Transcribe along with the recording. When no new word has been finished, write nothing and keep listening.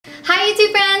Hi YouTube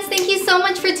friends, thank you so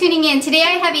much for tuning in. Today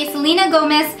I have a Selena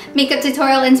Gomez makeup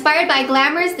tutorial inspired by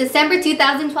Glamour's December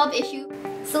 2012 issue.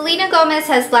 Selena Gomez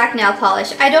has black nail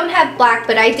polish. I don't have black,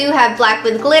 but I do have black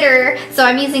with glitter, so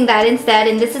I'm using that instead,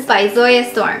 and this is by Zoya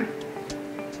Storm.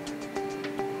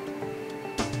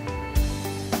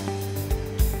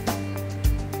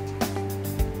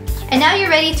 And now you're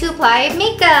ready to apply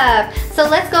makeup. So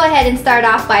let's go ahead and start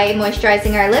off by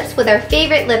moisturizing our lips with our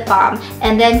favorite lip balm,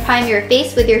 and then prime your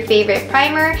face with your favorite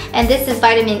primer, and this is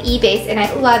vitamin E base and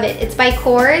I love it. It's by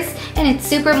Kors and it's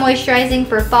super moisturizing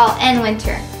for fall and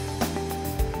winter.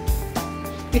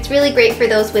 It's really great for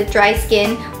those with dry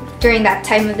skin during that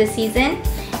time of the season.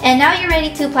 And now you're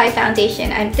ready to apply foundation.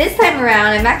 This time around,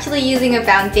 I'm actually using a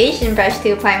foundation brush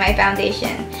to apply my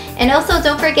foundation. And also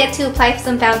don't forget to apply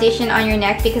some foundation on your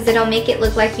neck because it'll make it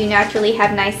look like you naturally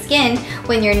have nice skin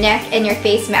when your neck and your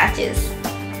face matches.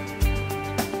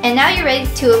 And now you're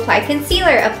ready to apply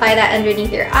concealer. Apply that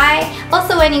underneath your eye,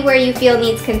 also anywhere you feel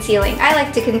needs concealing. I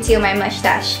like to conceal my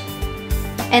mustache.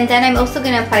 And then I'm also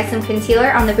going to apply some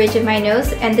concealer on the bridge of my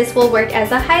nose, and this will work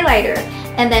as a highlighter.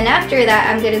 And then after that,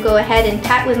 I'm going to go ahead and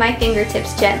pat with my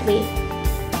fingertips gently.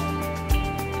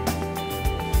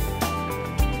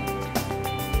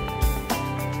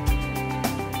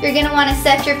 You're going to want to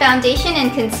set your foundation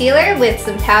and concealer with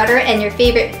some powder and your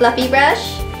favorite fluffy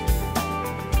brush.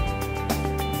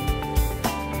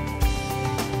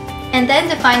 And then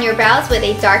define your brows with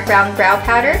a dark brown brow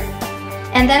powder.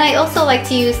 And then I also like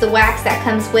to use the wax that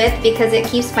comes with because it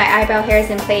keeps my eyebrow hairs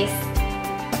in place.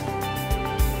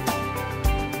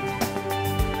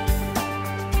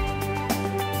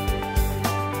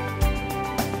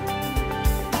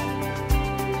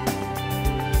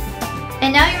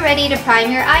 And now you're ready to prime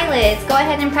your eyelids. Go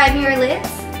ahead and prime your lids.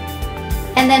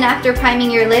 And then after priming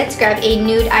your lids, grab a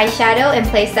nude eyeshadow and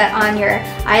place that on your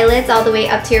eyelids all the way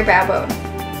up to your brow bone.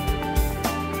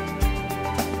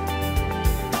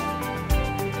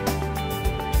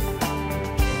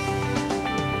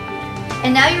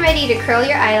 And now you're ready to curl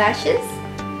your eyelashes.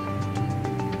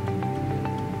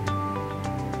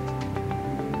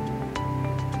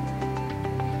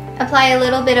 Apply a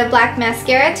little bit of black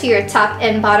mascara to your top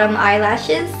and bottom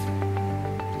eyelashes.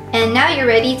 And now you're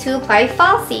ready to apply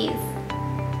falsies.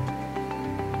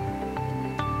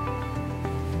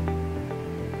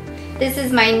 This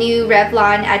is my new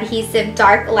Revlon adhesive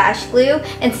dark lash glue.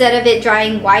 Instead of it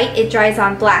drying white, it dries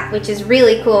on black, which is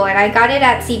really cool, and I got it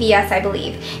at CVS, I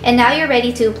believe. And now you're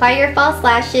ready to apply your false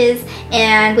lashes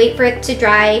and wait for it to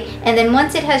dry. And then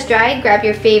once it has dried, grab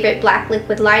your favorite black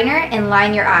liquid liner and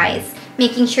line your eyes,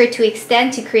 making sure to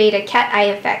extend to create a cat eye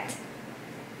effect.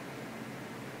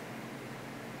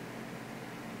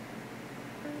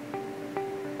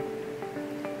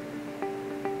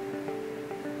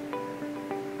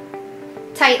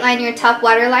 Tightline your top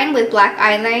waterline with black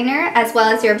eyeliner, as well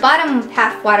as your bottom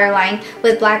half waterline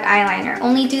with black eyeliner.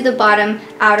 Only do the bottom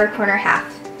outer corner half.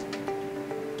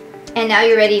 And now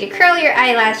you're ready to curl your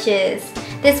eyelashes.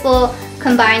 This will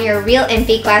combine your real and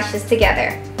fake lashes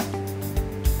together.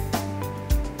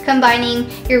 Combining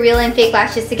your real and fake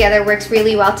lashes together works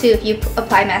really well too if you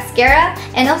apply mascara,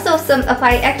 and also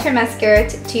apply extra mascara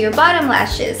to your bottom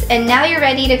lashes. And now you're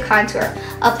ready to contour.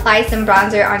 Apply some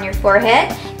bronzer on your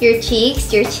forehead, your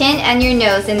cheeks, your chin, and your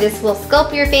nose, and this will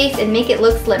sculpt your face and make it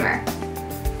look slimmer.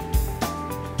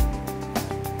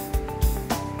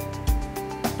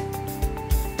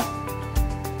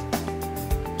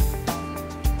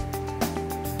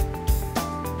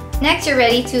 Next, you're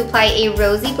ready to apply a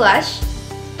rosy blush.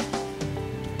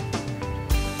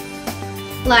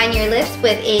 Line your lips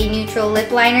with a neutral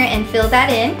lip liner and fill that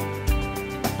in.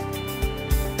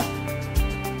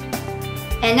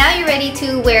 And now you're ready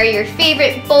to wear your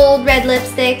favorite bold red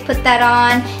lipstick. Put that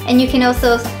on, and you can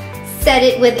also set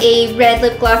it with a red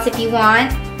lip gloss if you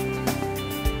want.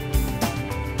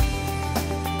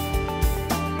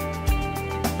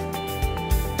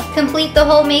 Complete the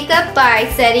whole makeup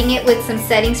by setting it with some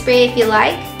setting spray if you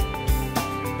like.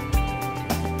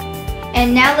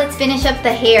 And now let's finish up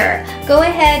the hair. Go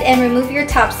ahead and remove your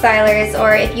top stylers,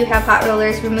 or if you have hot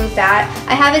rollers, remove that.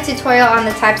 I have a tutorial on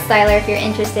the top styler if you're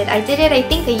interested. I did it I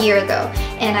think a year ago,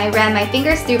 and I ran my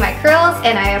fingers through my curls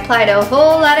and I applied a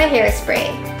whole lot of hairspray.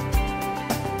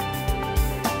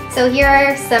 So here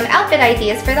are some outfit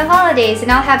ideas for the holidays,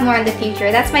 and I'll have more in the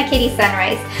future. That's my kitty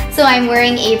Sunrise. So I'm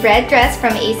wearing a red dress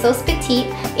from ASOS Petite,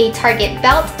 a Target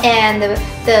belt, and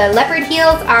the leopard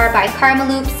heels are by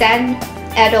Karmaloop San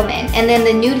Edelman, and then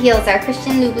the nude heels are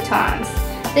Christian Louboutins.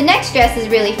 The next dress is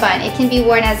really fun. It can be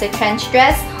worn as a trench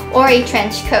dress or a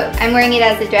trench coat. I'm wearing it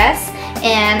as a dress,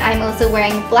 and I'm also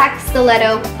wearing black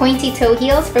stiletto pointy toe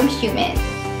heels from Schumann.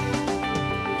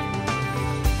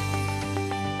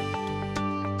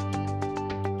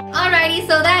 Alrighty,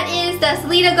 so that is the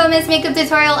Selena Gomez makeup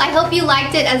tutorial. I hope you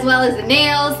liked it, as well as the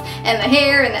nails and the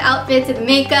hair and the outfits and the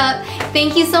makeup.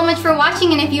 Thank you so much for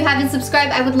watching, and if you haven't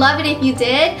subscribed, I would love it if you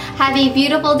did. Have a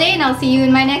beautiful day, and I'll see you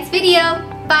in my next video.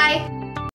 Bye!